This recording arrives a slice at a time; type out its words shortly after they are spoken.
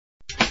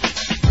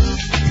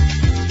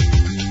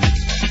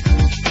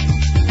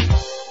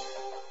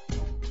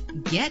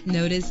Get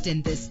noticed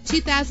in this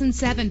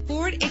 2007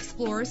 Ford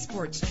Explorer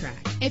Sports Trac.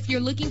 If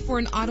you're looking for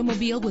an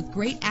automobile with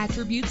great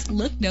attributes,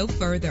 look no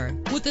further.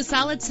 With a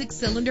solid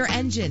 6-cylinder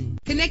engine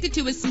connected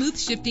to a smooth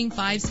shifting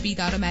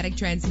 5-speed automatic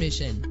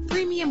transmission,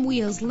 premium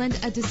wheels lend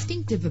a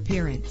distinctive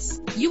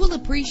appearance. You will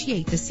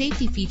appreciate the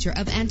safety feature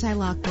of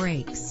anti-lock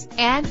brakes.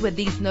 And with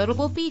these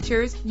notable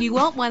features, you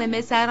won't want to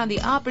miss out on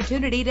the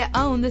opportunity to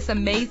own this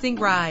amazing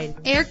ride.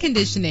 Air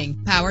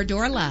conditioning, power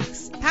door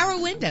locks, power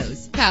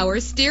windows, power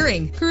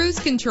steering, cruise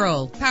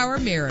control, power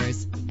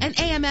mirrors, an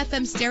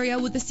AM/FM stereo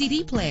with a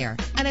CD player,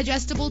 an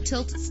adjustable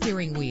tilt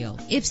steering wheel.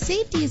 If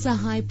safety is a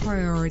high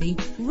priority,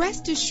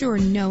 rest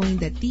assured knowing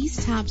that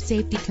these top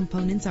safety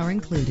components are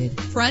included: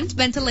 front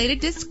ventilated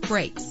disc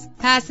brakes,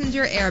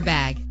 passenger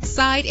airbag,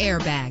 side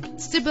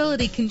airbag,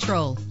 stability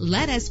control.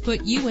 Let us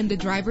put you in the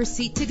driver's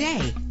seat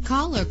today.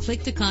 Call or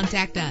click to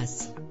contact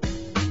us.